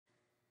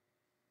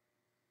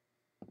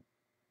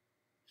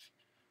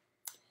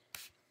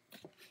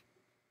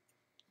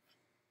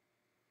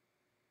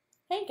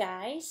Hey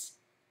guys,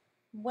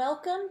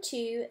 welcome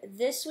to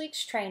this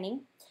week's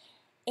training.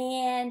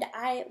 And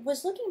I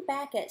was looking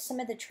back at some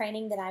of the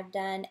training that I've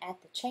done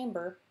at the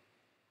chamber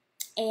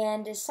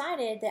and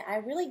decided that I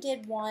really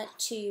did want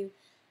to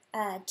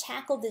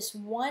tackle this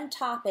one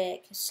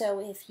topic.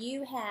 So if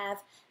you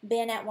have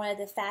been at one of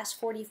the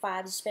Fast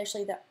 45s,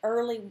 especially the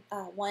early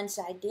ones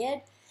that I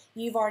did,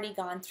 you've already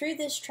gone through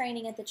this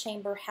training at the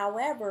chamber.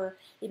 However,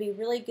 it'd be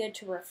really good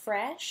to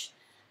refresh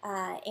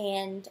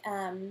and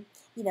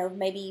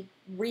maybe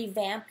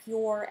revamp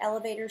your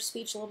elevator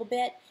speech a little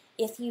bit.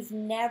 If you've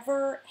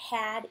never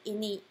had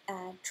any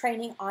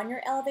training on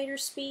your elevator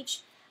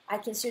speech, I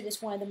consider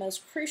this one of the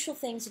most crucial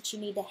things that you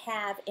need to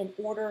have in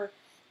order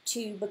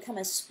to become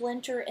a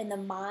splinter in the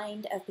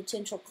mind of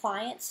potential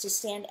clients, to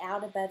stand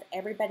out above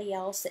everybody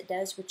else that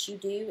does what you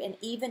do. And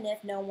even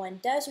if no one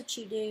does what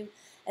you do,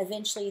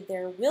 eventually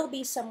there will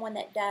be someone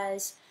that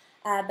does.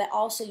 But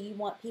also you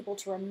want people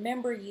to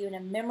remember you in a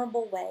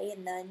memorable way,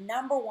 and the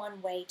number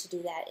one way to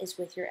do that is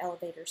with your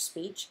elevator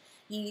speech.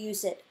 You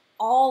use it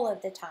all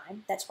of the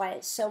time. That's why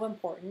it's so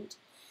important.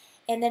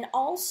 And then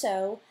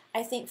also,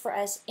 I think for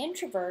us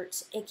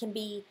introverts, it can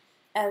be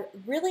a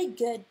really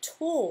good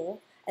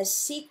tool, a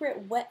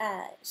secret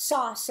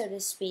sauce, so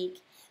to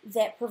speak,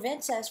 that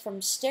prevents us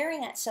from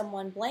staring at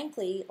someone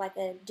blankly like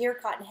a deer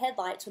caught in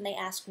headlights when they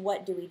ask,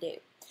 "What do we do?"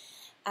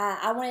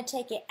 I want to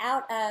take it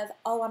out of,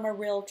 "Oh, I'm a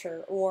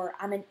realtor," or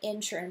 "I'm an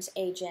insurance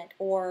agent,"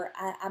 or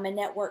 "I'm a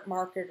network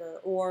marketer,"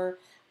 or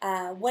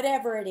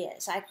whatever it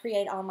is. I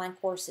create online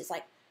courses.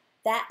 Like,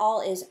 that all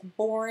is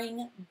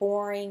boring,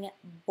 boring,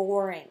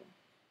 boring.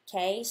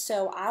 Okay,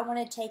 so I want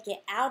to take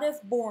it out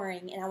of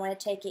boring and I want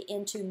to take it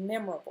into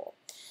memorable.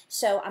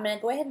 So I'm going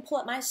to go ahead and pull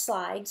up my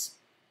slides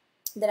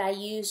that I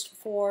used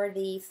for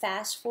the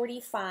Fast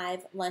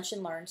 45 Lunch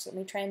and Learn. So let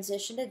me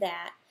transition to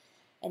that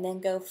and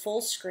then go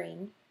full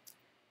screen.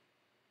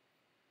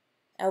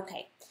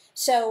 Okay,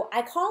 so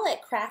I call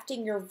it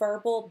crafting your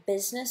verbal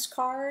business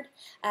card.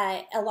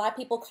 A lot of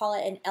people call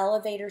it an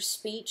elevator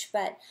speech,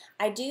 but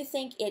I do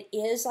think it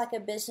is like a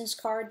business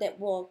card that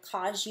will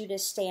cause you to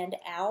stand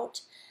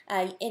out.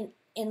 Like,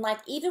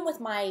 even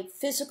with my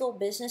physical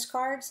business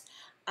cards,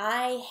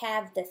 I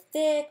have the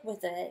thick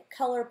with the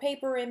color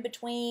paper in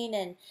between,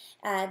 and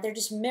they're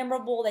just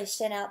memorable. They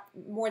stand out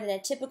more than a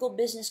typical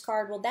business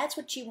card. Well, that's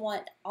what you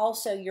want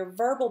also your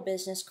verbal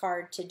business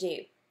card to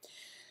do.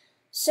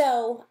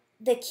 So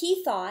the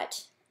key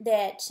thought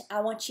that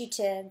I want you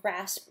to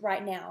grasp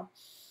right now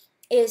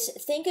is,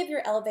 think of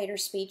your elevator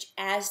speech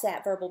as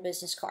that verbal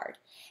business card.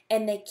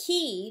 And the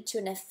key to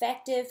an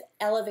effective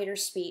elevator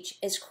speech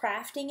is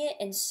crafting it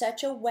in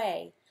such a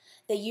way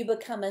that you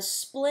become a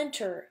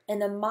splinter in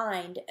the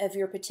mind of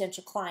your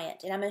potential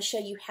client. And I'm going to show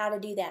you how to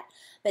do that.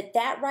 But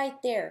that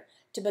right there,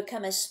 to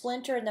become a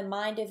splinter in the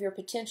mind of your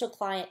potential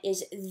client,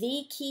 is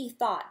the key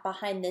thought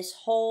behind this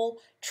whole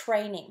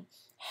training.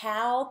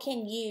 How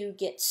can you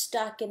get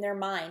stuck in their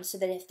mind so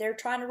that if they're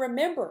trying to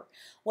remember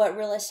what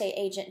real estate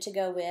agent to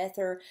go with,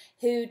 or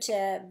who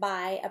to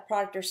buy a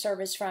product or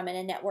service from in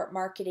a network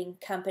marketing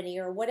company,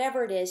 or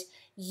whatever it is,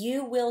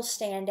 you will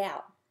stand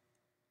out.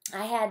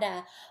 I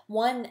had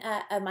one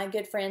of my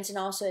good friends and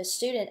also a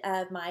student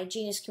of my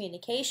Genius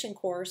Communication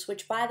course,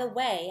 which, by the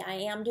way, I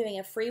am doing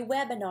a free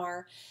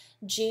webinar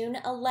June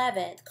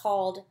 11th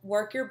called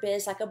 "Work Your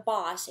Biz Like a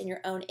Boss in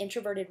Your Own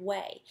Introverted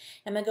Way."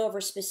 I'm going to go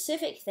over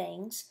specific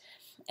things.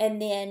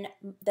 And then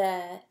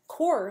the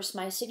course,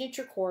 my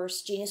signature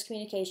course, Genius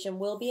Communication,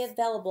 will be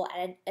available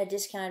at a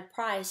discounted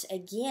price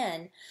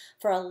again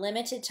for a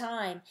limited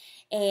time.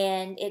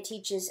 And it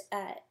teaches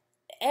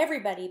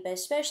everybody, but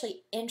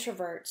especially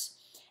introverts,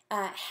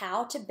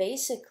 how to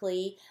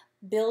basically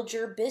build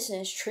your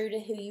business true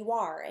to who you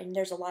are. And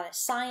there's a lot of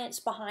science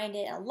behind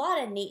it, and a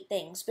lot of neat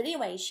things. But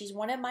anyway, she's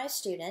one of my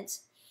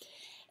students,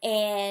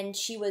 and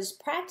she was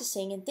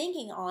practicing and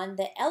thinking on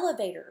the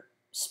elevator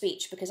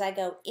speech, because I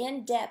go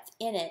in depth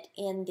in it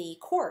in the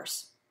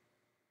course.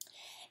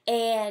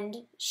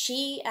 And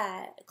she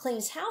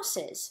cleans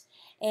houses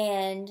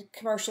and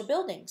commercial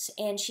buildings,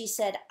 and she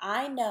said,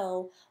 "I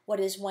know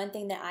what is one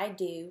thing that I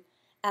do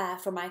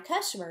for my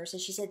customers,"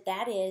 and she said,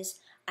 "That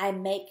is, I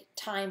make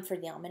time for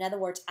them." In other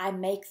words, I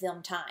make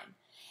them time.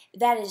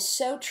 That is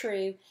so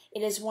true.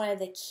 It is one of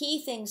the key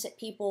things that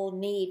people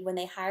need when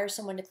they hire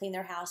someone to clean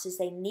their house. Is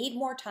they need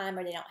more time,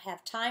 or they don't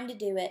have time to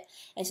do it,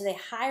 and so they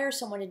hire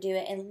someone to do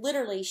it. And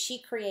literally, she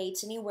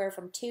creates anywhere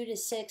from 2 to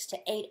 6 to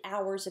 8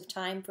 hours of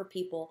time for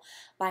people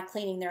by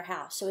cleaning their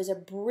house. So it's a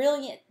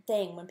brilliant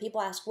thing. When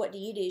people ask, "What do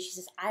you do?" she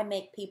says, "I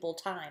make people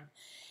time."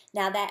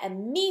 Now that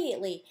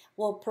immediately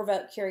will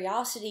provoke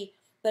curiosity,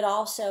 but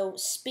also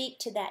speak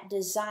to that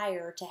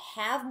desire to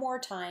have more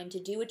time to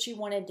do what you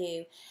want to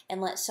do and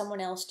let someone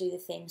else do the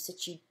things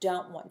that you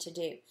don't want to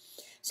do.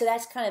 So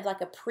that's kind of like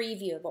a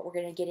preview of what we're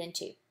going to get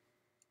into.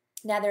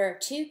 Now, there are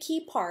two key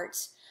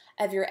parts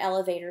of your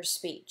elevator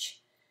speech.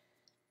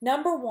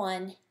 Number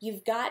one,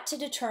 you've got to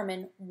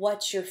determine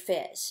what's your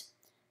fizz.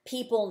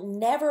 People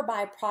never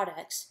buy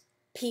products,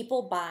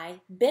 people buy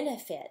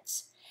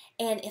benefits.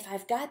 And if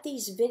I've got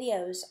these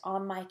videos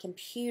on my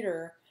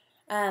computer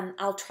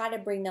I'll try to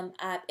bring them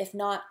up. If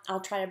not,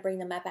 I'll try to bring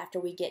them up after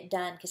we get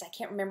done because I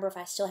can't remember if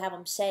I still have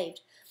them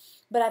saved.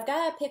 But I've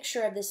got a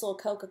picture of this little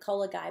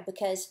Coca-Cola guy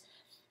because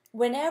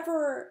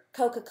whenever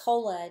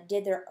Coca-Cola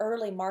did their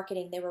early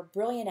marketing, they were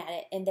brilliant at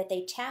it, and that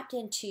they tapped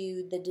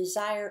into the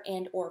desire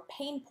and or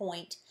pain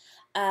point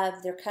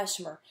of their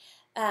customer.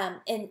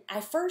 And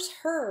I first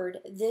heard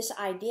this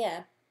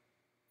idea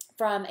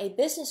from a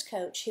business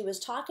coach who was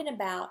talking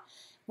about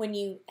when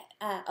you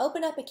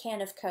open up a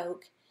can of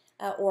Coke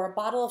or a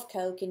bottle of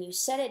Coke and you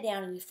set it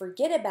down and you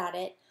forget about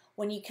it,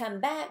 when you come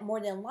back, more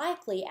than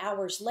likely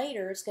hours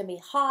later, it's going to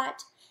be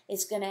hot.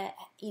 It's going to,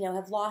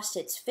 have lost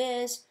its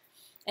fizz.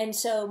 And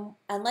so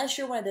unless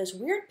you're one of those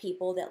weird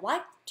people that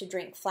like to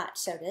drink flat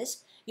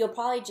sodas, you'll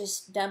probably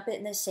just dump it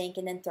in the sink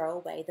and then throw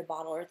away the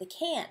bottle or the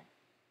can.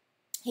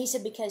 He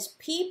said because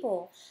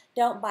people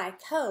don't buy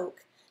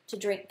Coke to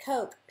drink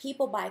Coke.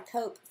 People buy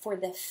Coke for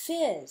the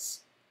fizz.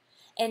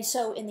 And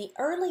so in the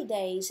early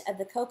days of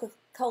the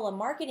Coca-Cola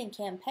marketing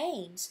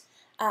campaigns,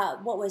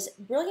 what was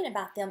brilliant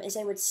about them is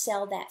they would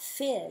sell that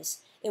fizz.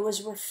 It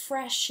was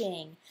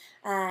refreshing.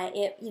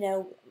 It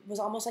was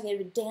almost like it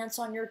would dance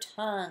on your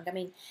tongue. I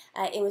mean,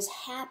 it was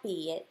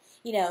happy.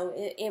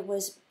 It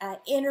was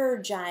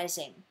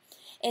energizing.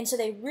 And so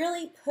they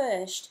really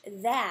pushed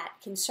that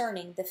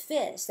concerning the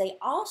fizz. They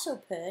also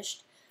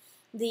pushed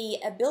the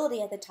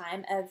ability at the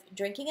time of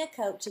drinking a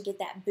Coke to get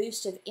that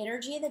boost of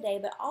energy in the day,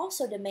 but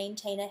also to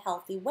maintain a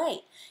healthy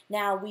weight.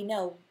 Now we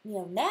know,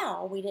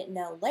 now we didn't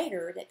know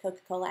later that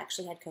Coca-Cola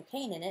actually had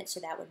cocaine in it, so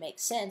that would make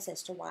sense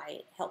as to why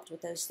it helped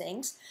with those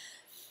things.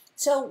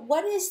 So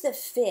what is the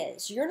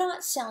fizz? You're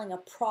not selling a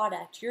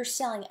product, you're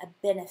selling a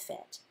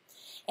benefit.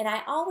 And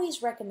I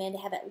always recommend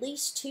to have at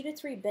least 2 to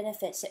 3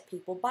 benefits that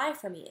people buy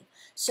from you.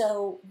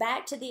 So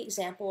back to the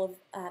example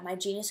of my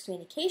Genius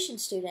Communication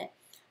student,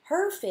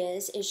 her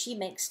fizz is she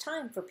makes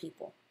time for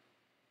people.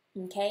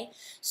 Okay,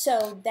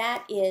 so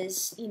that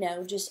is,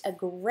 just a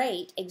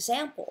great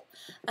example.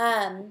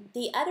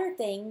 The other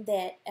thing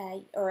that,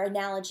 or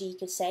analogy you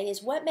could say,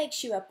 is what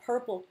makes you a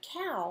purple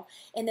cow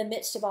in the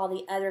midst of all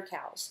the other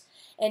cows.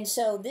 And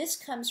so this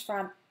comes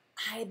from,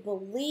 I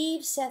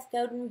believe, Seth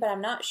Godin, but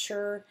I'm not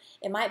sure.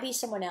 It might be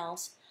someone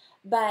else.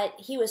 But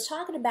he was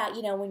talking about,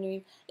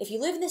 if you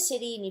live in the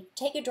city and you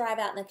take a drive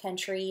out in the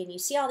country and you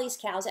see all these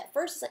cows, at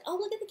first it's like, oh,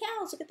 look at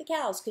the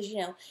cows, because,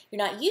 you're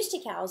not used to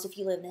cows if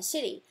you live in the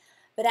city.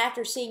 But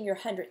after seeing your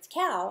 100th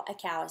cow, a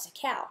cow is a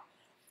cow.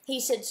 He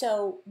said,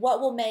 so what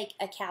will make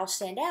a cow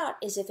stand out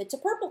is if it's a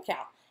purple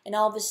cow. And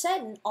all of a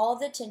sudden, all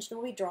of the attention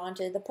will be drawn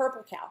to the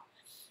purple cow.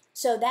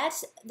 So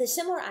that's the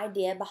similar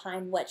idea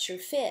behind what's your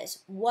fizz.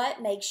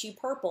 What makes you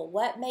purple?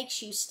 What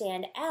makes you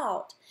stand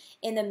out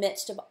in the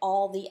midst of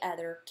all the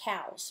other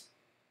cows?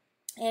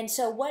 And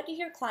so what do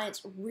your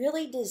clients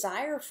really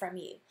desire from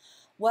you?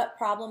 What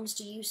problems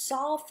do you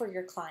solve for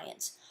your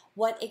clients?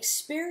 What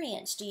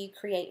experience do you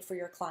create for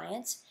your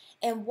clients?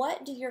 And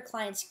what do your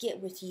clients get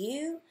with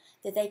you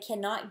that they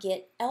cannot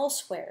get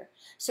elsewhere?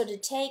 So to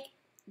take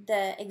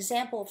the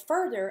example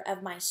further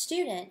of my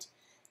student,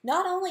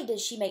 not only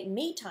does she make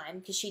me time,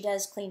 because she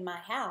does clean my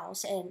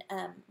house and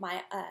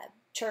my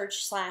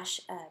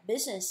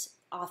church/business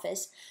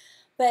office,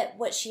 but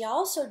what she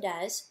also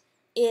does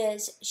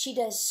is she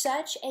does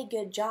such a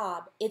good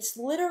job. It's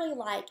literally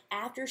like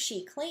after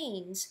she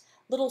cleans,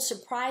 little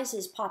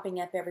surprises popping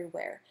up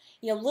everywhere.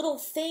 Little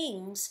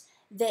things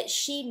that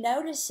she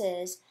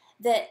notices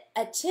that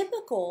a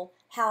typical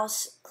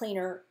house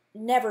cleaner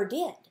never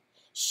did.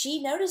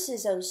 She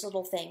notices those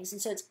little things,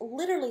 and so it's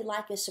literally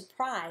like a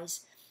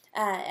surprise.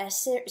 A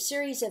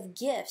series of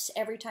gifts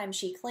every time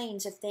she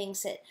cleans of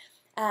things that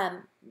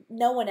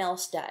no one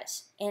else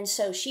does. And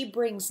so she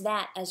brings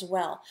that as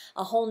well,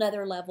 a whole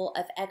nother level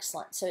of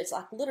excellence. So it's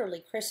like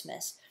literally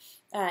Christmas.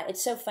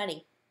 It's so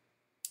funny.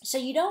 So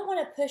you don't want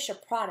to push a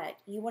product,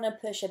 you want to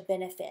push a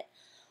benefit.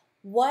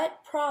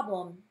 What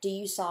problem do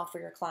you solve for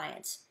your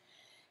clients?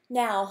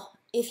 Now,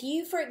 if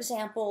you, for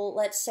example,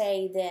 let's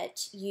say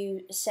that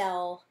you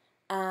sell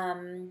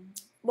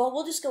well,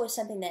 we'll just go with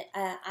something that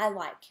I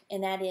like,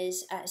 and that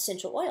is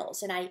essential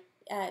oils. And I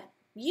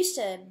used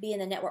to be in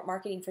the network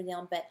marketing for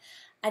them, but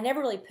I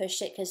never really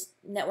pushed it because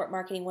network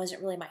marketing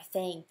wasn't really my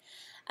thing.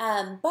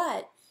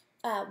 But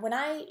when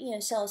I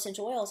sell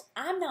essential oils,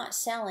 I'm not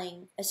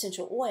selling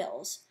essential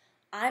oils.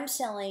 I'm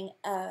selling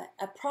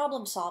a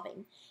problem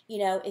solving.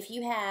 If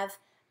you have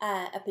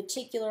a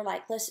particular,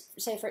 like let's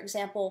say for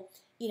example,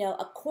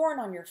 a corn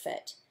on your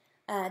foot.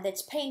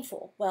 That's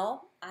painful.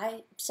 Well,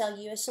 I sell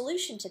you a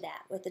solution to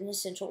that with an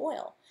essential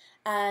oil.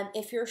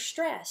 If you're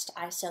stressed,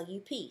 I sell you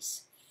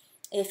peace.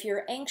 If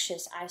you're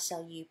anxious, I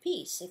sell you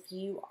peace. If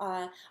you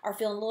are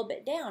feeling a little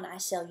bit down, I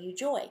sell you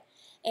joy.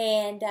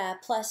 And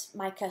plus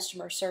my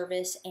customer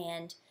service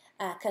and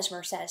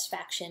customer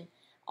satisfaction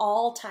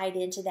all tied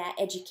into that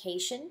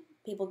education.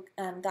 People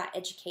got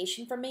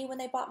education from me when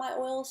they bought my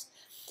oils.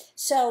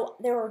 So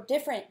there were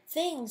different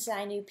things that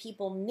I knew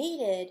people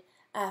needed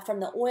from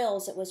the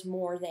oils. It was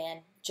more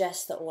than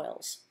just the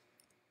oils.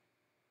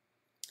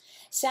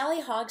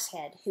 Sally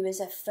Hogshead, who is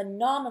a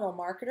phenomenal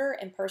marketer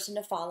and person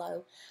to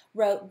follow,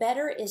 wrote,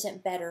 "Better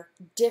isn't better,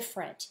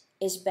 different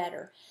is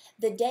better."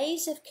 The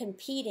days of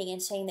competing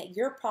and saying that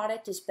your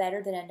product is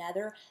better than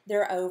another,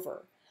 they're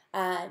over.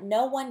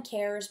 No one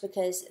cares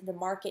because the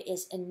market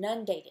is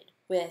inundated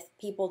with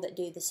people that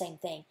do the same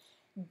thing.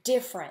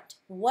 Different.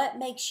 What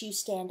makes you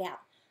stand out?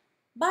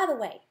 By the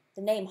way,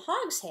 the name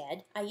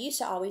Hogshead, I used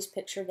to always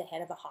picture the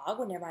head of a hog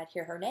whenever I'd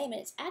hear her name,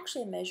 and it's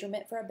actually a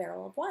measurement for a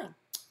barrel of wine.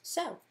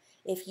 So,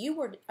 if you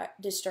were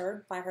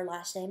disturbed by her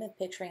last name of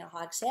picturing a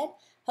hogshead,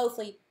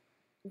 hopefully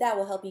that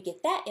will help you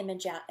get that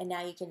image out, and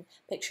now you can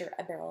picture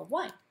a barrel of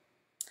wine.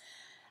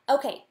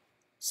 Okay,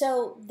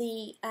 so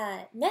the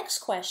next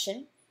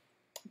question,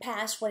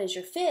 past what is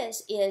your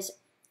fizz, is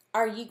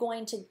are you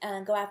going to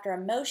go after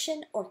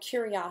emotion or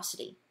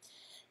curiosity?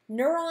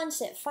 Neurons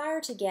that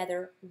fire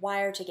together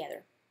wire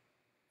together.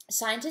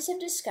 Scientists have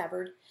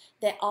discovered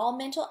that all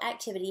mental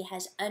activity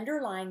has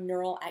underlying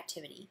neural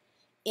activity.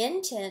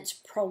 Intense,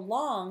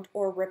 prolonged,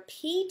 or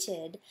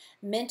repeated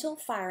mental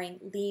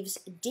firing leaves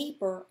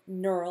deeper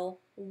neural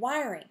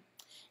wiring.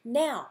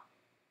 Now,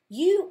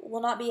 you will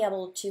not be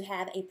able to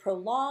have a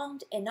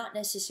prolonged and not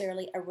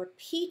necessarily a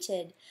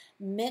repeated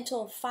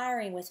mental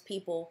firing with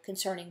people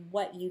concerning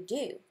what you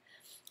do.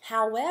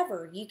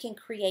 However, you can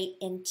create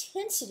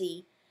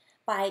intensity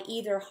by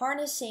either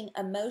harnessing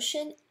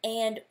emotion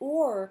and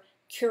or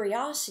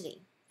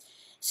curiosity.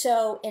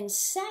 So in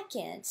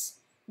seconds,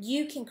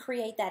 you can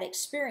create that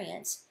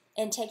experience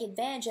and take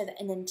advantage of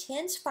an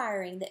intense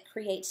firing that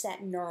creates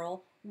that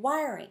neural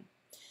wiring.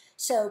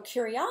 So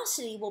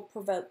curiosity will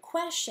provoke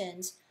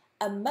questions.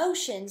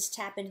 Emotions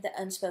tap into the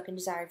unspoken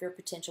desire of your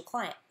potential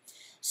client.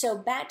 So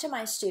back to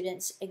my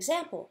student's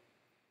example.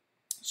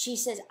 She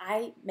says,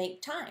 I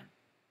make time.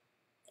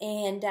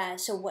 And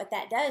so what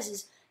that does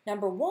is,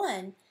 number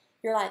one,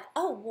 you're like,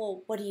 oh,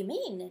 well, what do you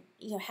mean?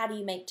 How do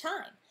you make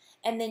time?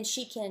 And then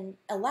she can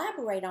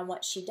elaborate on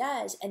what she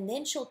does, and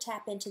then she'll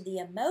tap into the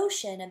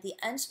emotion of the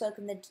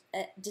unspoken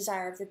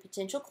desire of the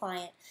potential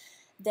client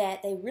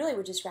that they really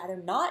would just rather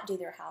not do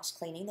their house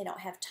cleaning. They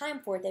don't have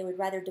time for it. They would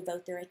rather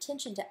devote their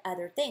attention to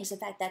other things. In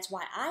fact, that's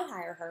why I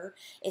hire her,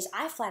 is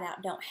I flat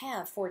out don't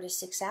have 4 to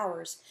 6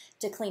 hours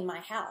to clean my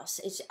house.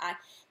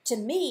 To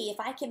me, if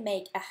I can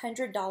make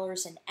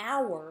 $100 an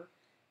hour,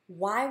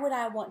 why would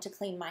I want to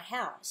clean my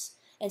house?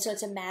 And so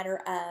it's a matter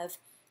of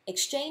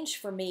exchange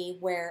for me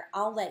where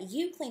I'll let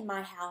you clean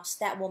my house.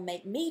 That will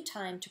make me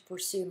time to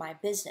pursue my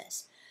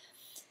business.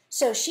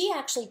 So she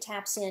actually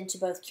taps into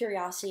both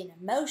curiosity and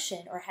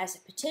emotion, or has the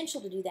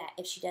potential to do that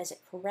if she does it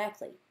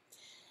correctly.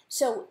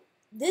 So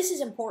this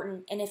is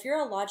important, and if you're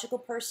a logical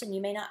person,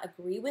 you may not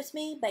agree with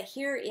me, but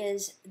here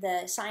is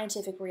the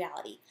scientific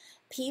reality.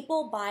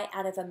 People buy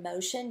out of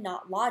emotion,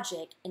 not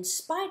logic, in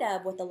spite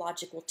of what the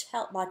logical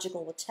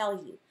will tell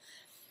you.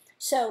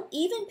 So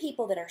even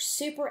people that are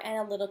super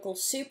analytical,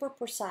 super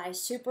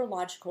precise, super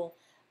logical,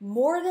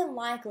 more than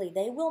likely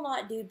they will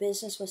not do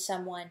business with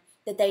someone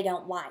that they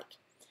don't like.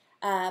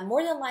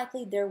 More than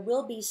likely there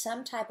will be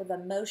some type of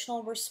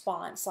emotional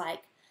response,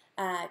 like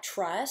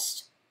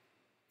trust.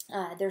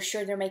 They're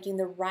sure they're making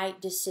the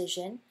right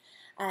decision.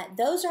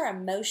 Those are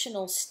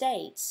emotional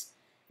states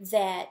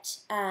that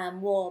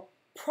will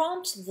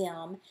prompt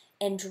them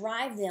and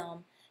drive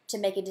them to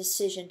make a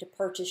decision to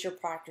purchase your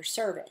product or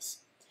service.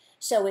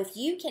 So if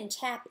you can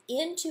tap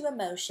into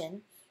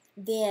emotion,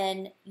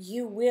 then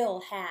you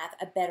will have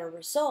a better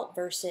result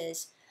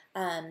versus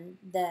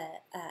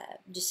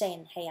just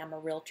saying, hey, I'm a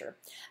realtor.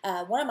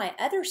 One of my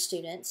other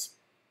students,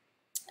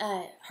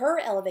 her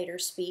elevator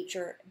speech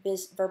or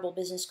verbal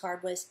business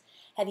card was,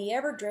 have you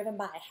ever driven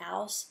by a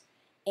house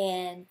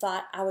and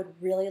thought, I would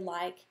really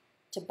like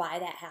to buy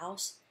that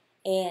house?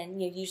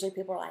 And usually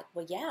people are like,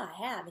 well, yeah,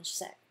 I have.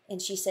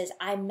 And she says,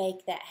 I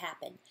make that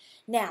happen.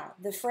 Now,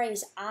 the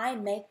phrase, I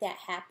make that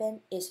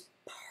happen, is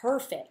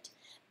perfect,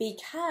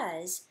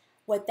 because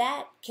what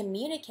that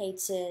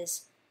communicates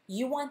is,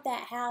 you want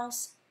that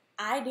house,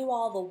 I do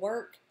all the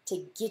work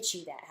to get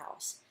you that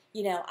house.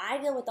 I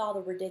deal with all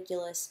the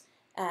ridiculous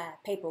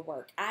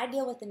paperwork. I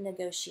deal with the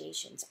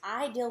negotiations.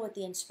 I deal with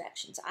the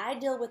inspections. I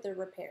deal with the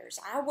repairs.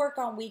 I work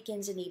on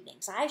weekends and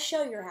evenings. I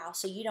show your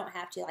house so you don't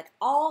have to,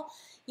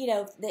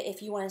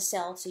 if you want to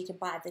sell so you can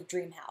buy the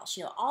dream house.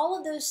 All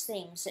of those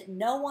things that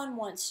no one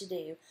wants to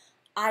do,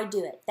 I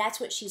do it. That's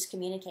what she's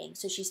communicating.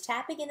 So she's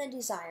tapping in the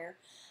desire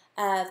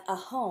of a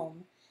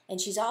home, and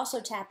she's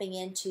also tapping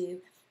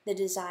into the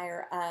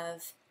desire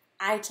of,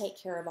 I take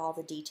care of all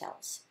the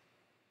details.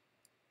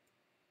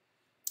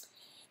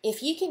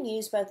 If you can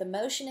use both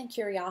emotion and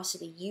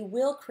curiosity, you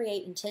will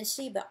create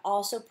intensity but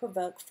also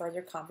provoke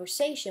further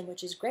conversation,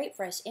 which is great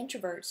for us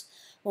introverts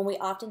when we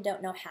often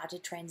don't know how to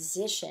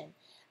transition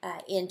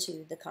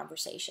into the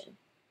conversation.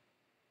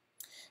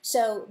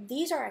 So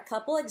these are a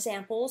couple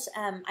examples.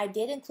 I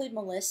did include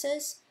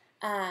Melissa's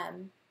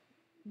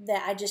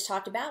that I just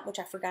talked about, which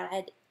I forgot I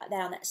had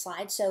that on that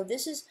slide. So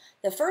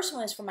the first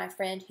one is from my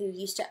friend who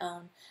used to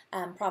own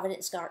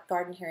Providence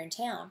Garden here in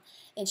town.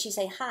 And she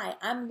said, hi,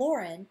 I'm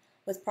Lauren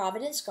with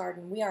Providence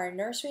Garden. We are a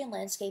nursery and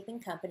landscaping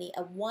company,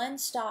 a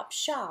one-stop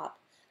shop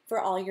for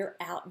all your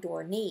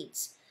outdoor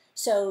needs.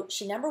 So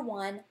she, number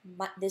one,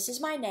 this is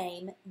my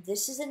name,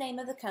 this is the name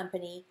of the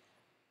company,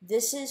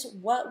 this is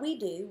what we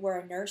do. We're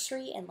a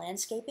nursery and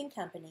landscaping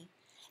company.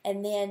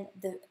 And then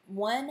the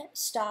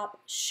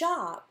one-stop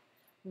shop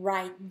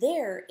right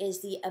there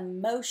is the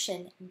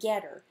emotion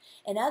getter.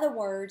 In other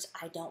words,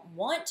 I don't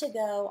want to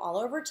go all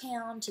over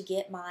town to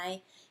get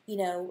my,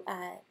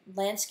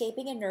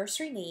 landscaping and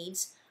nursery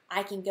needs.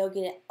 I can go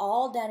get it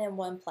all done in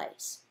one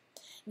place.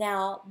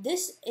 Now,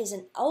 this is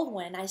an old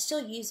one. I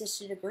still use this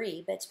to a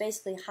degree, but it's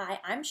basically,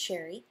 hi, I'm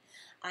Sherry.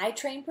 I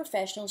train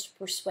professionals to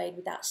persuade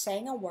without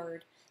saying a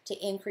word to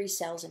increase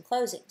sales and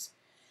closings.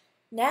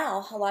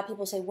 Now, a lot of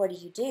people say, what do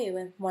you do?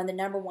 And one of the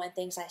number one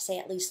things I say,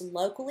 at least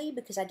locally,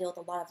 because I deal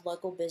with a lot of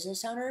local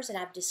business owners, and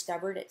I've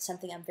discovered it's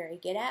something I'm very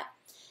good at,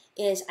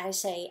 is I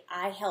say,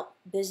 I help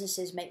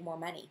businesses make more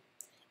money.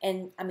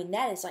 And I mean,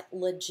 that is like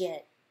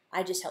legit.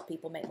 I just help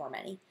people make more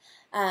money.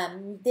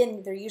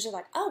 Then they're usually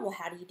like, oh, well,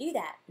 how do you do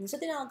that? And so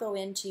then I'll go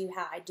into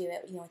how I do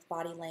it, with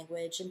body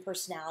language and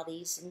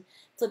personalities and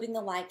flipping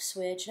the like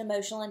switch and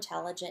emotional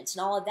intelligence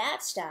and all of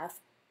that stuff.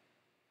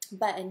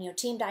 But, and,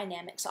 team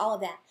dynamics, all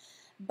of that.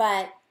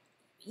 But,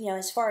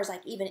 as far as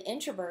like even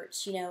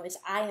introverts, is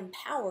I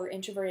empower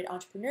introverted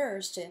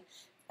entrepreneurs to,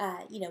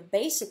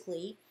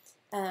 basically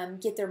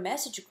get their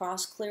message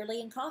across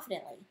clearly and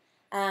confidently.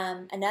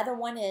 Another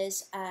one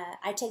is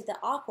I take the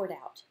awkward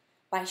out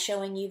by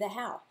showing you the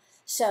how.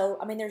 So,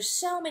 I mean, there's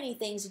so many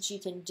things that you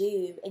can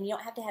do, and you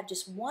don't have to have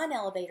just one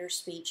elevator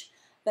speech,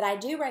 but I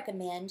do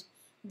recommend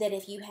that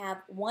if you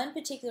have one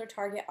particular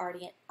target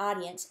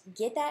audience,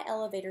 get that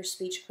elevator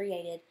speech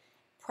created,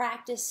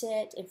 practice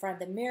it in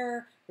front of the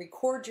mirror,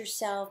 record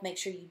yourself, make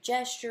sure you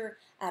gesture,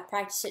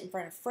 practice it in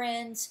front of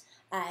friends,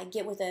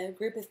 get with a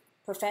group of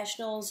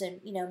professionals and,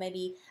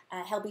 maybe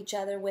help each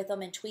other with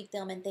them and tweak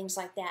them and things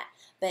like that.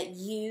 But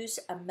use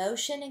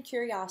emotion and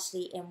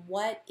curiosity and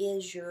what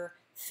is your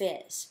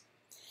fizz.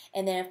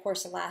 And then, of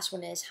course, the last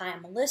one is, hi,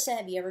 I'm Melissa.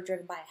 Have you ever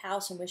driven by a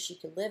house and wish you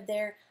could live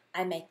there?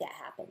 I make that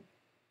happen.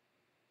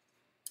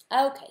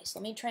 Okay, so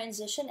let me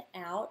transition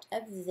out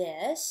of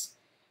this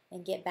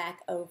and get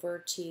back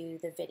over to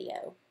the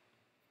video.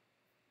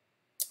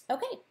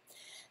 Okay,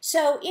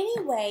 so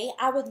anyway,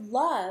 I would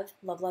love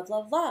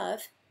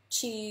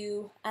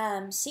to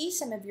see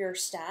some of your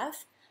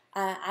stuff.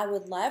 I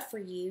would love for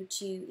you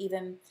to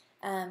even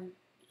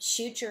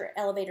shoot your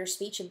elevator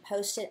speech and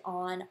post it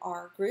on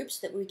our groups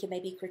that we can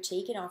maybe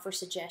critique and offer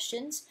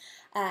suggestions.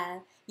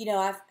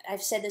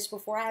 I've said this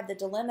before. I have the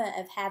dilemma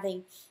of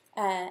having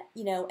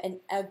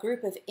a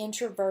group of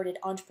introverted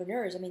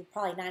entrepreneurs. I mean,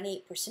 probably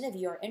 98% of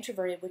you are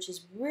introverted, which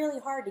is really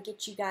hard to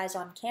get you guys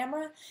on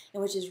camera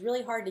and which is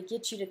really hard to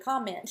get you to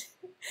comment.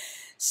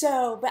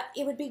 But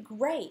it would be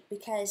great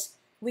because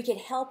we could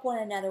help one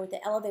another with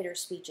the elevator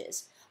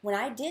speeches. When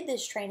I did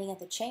this training at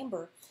the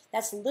chamber,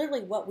 that's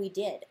literally what we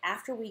did.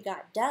 After we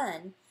got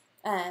done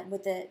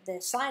with the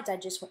slides I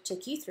just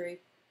took you through,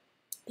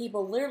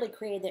 people literally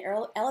created their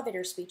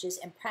elevator speeches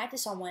and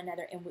practiced on one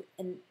another,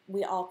 and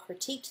we all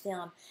critiqued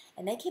them,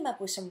 and they came up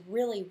with some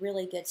really,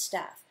 really good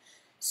stuff.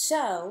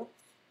 So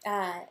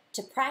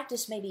to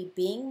practice maybe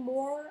being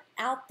more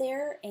out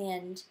there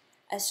and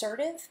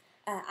assertive,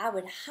 I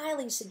would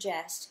highly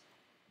suggest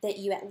that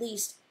you at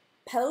least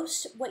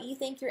post what you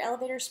think your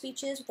elevator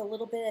speech is with a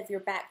little bit of your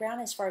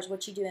background as far as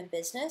what you do in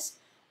business,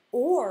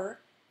 or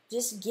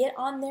just get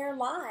on there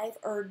live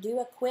or do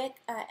a quick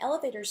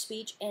elevator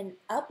speech and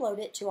upload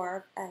it to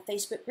our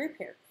Facebook group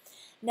here.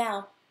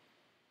 Now,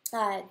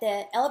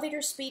 the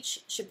elevator speech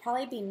should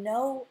probably be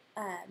no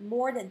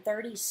more than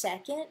 30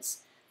 seconds.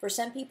 For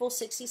some people,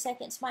 60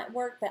 seconds might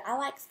work, but I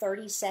like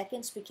 30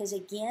 seconds because,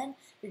 again,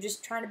 you're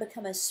just trying to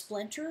become a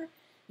splinter,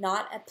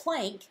 not a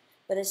plank,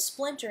 but a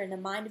splinter in the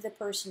mind of the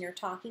person you're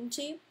talking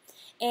to.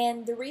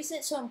 And the reason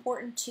it's so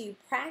important to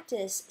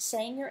practice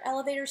saying your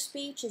elevator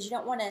speech is you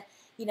don't want to,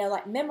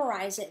 like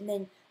memorize it, and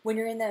then when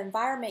you're in the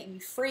environment, you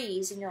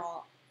freeze and you're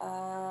all,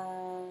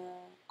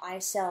 I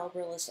sell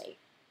real estate.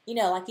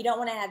 Like you don't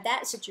want to have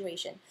that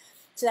situation.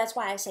 So that's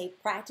why I say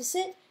practice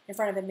it in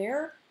front of a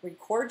mirror,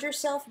 record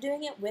yourself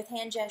doing it with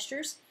hand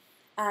gestures,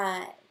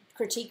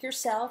 critique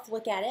yourself,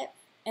 look at it,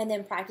 and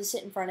then practice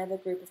it in front of a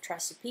group of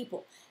trusted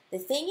people. The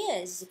thing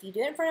is, if you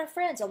do it in front of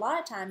friends, a lot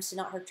of times to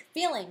not hurt your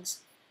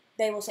feelings,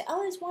 they will say,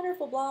 oh, it's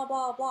wonderful, blah,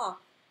 blah, blah.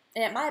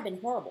 And it might have been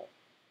horrible.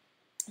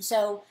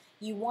 So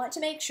you want to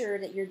make sure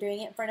that you're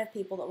doing it in front of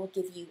people that will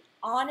give you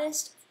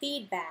honest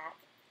feedback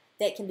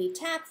that can be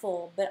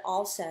tactful, but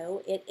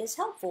also it is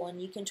helpful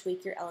and you can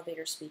tweak your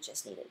elevator speech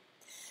as needed.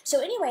 So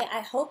anyway,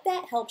 I hope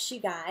that helps you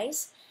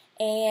guys.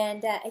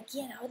 And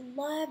again, I would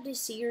love to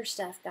see your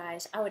stuff,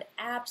 guys. I would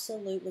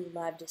absolutely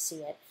love to see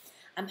it.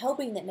 I'm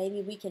hoping that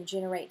maybe we can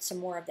generate some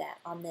more of that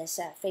on this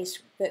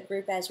Facebook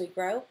group as we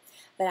grow,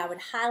 but I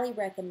would highly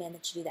recommend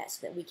that you do that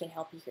so that we can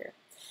help you here.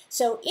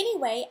 So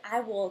anyway, I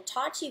will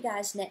talk to you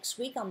guys next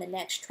week on the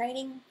next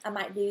training. I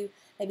might do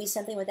maybe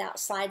something without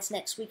slides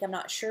next week. I'm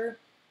not sure,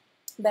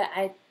 but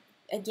I,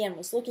 again,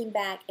 was looking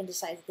back and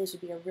decided that this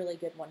would be a really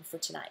good one for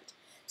tonight.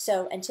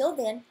 So until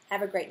then,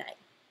 have a great night.